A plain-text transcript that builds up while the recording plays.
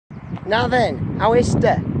Now then, how is it?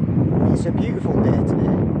 It's a beautiful day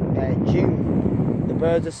today, June. The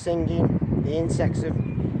birds are singing, the insects are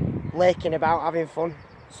laking about, having fun.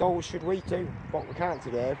 So should we too, but we can't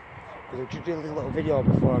today, because I just did a little video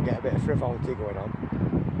before I get a bit of frivolity going on.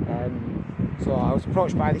 So I was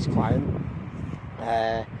approached by this client,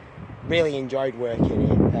 really enjoyed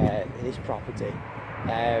working at this property,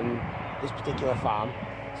 this particular farm.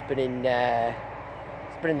 It's been in their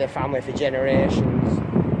family for generations,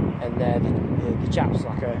 and the chap's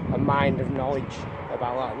like a mind of knowledge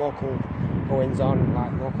about like local goings on,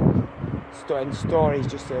 like local stories.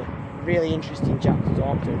 Just a really interesting chap to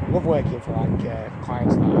talk to. Love working for like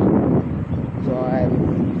clients like that.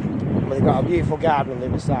 So they've got a beautiful garden on the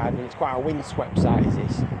other side, and it's quite a windswept site. Is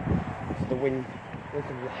this? So the wind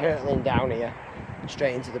comes hurtling down here,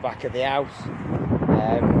 straight into the back of the house.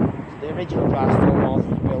 The original dry stone walls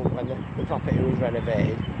was built when the property was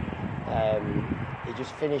renovated. It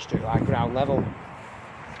just finished at like ground level,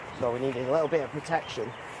 so we needed a little bit of protection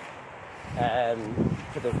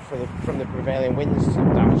from the prevailing winds,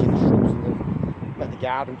 damaging the shrubs, and make the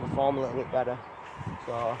garden perform a little bit better.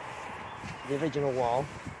 So the original wall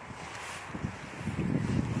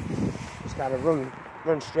just kind of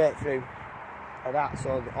run straight through like that,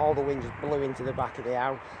 so all the wind just blew into the back of the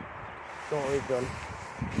house. So what we've done,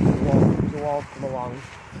 the walls come along,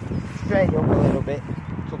 straightened up a little bit,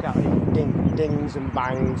 took out any dings and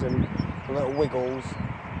bangs and little wiggles.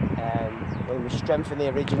 When we strengthen the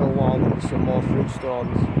original wall with some more fruit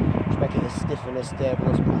stones, just make it as stiff and as stable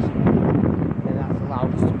as possible. And then that's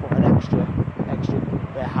allowed us to put an extra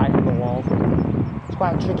bit of height on the wall. It's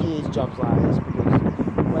quite tricky, these jobs like this, because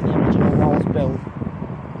when the original wall's built,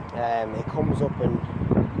 it comes up and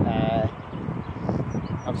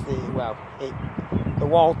obviously, well, the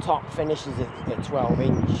wall top finishes at 12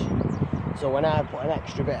 inch. So when I put an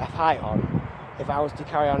extra bit of height on, if I was to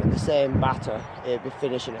carry on at the same batter, it'd be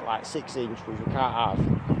finishing at like 6 inch, which we can't have,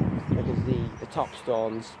 because the top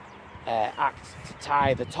stones act to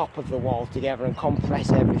tie the top of the wall together and compress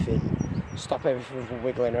everything, stop everything from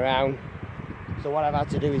wiggling around. So what I've had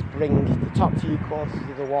to do is bring the top few courses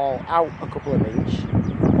of the wall out a couple of inch,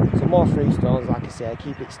 some more freestones, like I say,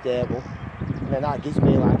 keep it stable, and then that gives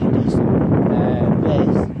me like a decent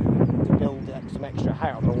base to build some extra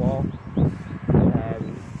height on the wall.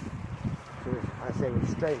 I say we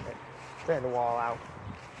straighten the wall out,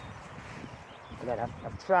 and then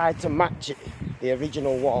I've tried to match the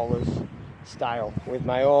original waller's style with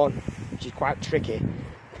my own, which is quite tricky,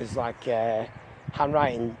 because like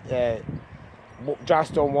handwriting, dry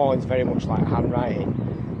stone walling is very much like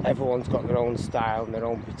handwriting. Everyone's got their own style and their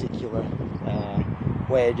own particular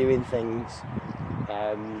way of doing things.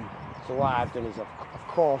 So what I've done is of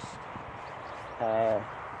course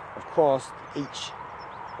each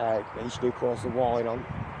new course of walling on,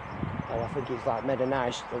 and I think it's like made a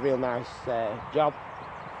real nice job.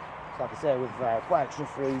 So like I say, with quite extra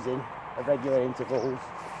freezing at regular intervals,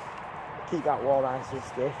 keep that wall nice and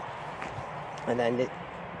stiff. And then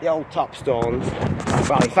the old top stones,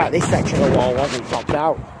 well, in fact this section of the wall wasn't topped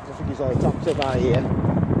out, I think it's only topped up out here,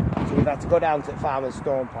 so we've had to go down to the farmer's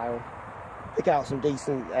stone pile, pick out some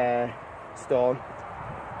decent stone,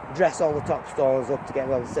 dress all the top stones up to get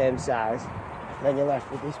them the same size. And then you're left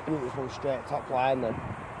with this beautiful straight top line that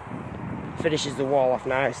finishes the wall off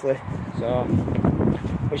nicely. So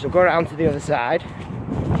we shall go around to the other side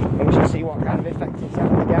and we shall see what kind of effect it's had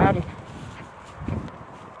on the garden.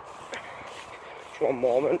 Just one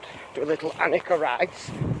moment, do a little Annika rice.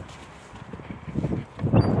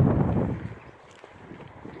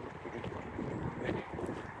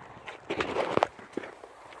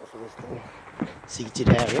 Go for this little seated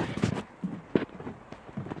area.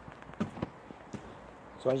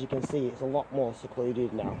 So as you can see, it's a lot more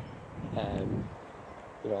secluded now.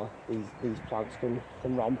 You know, these plants can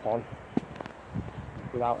romp on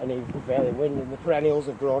without any prevailing wind, and the perennials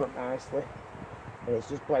have grown up nicely, and it's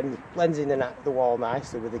just blends in the wall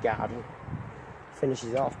nicely with the garden.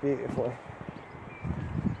 Finishes it off beautifully.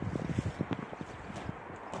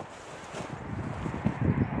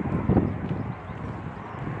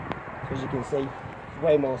 So as you can see, it's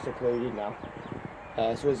way more secluded now.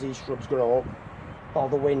 So as these shrubs grow up, all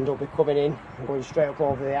the wind will be coming in and going straight up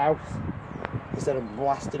over the house, instead of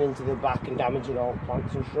blasting into the back and damaging all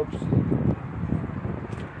plants and shrubs.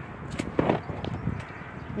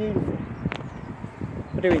 Beautiful.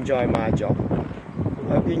 I do enjoy my job.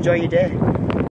 I hope you enjoy your day.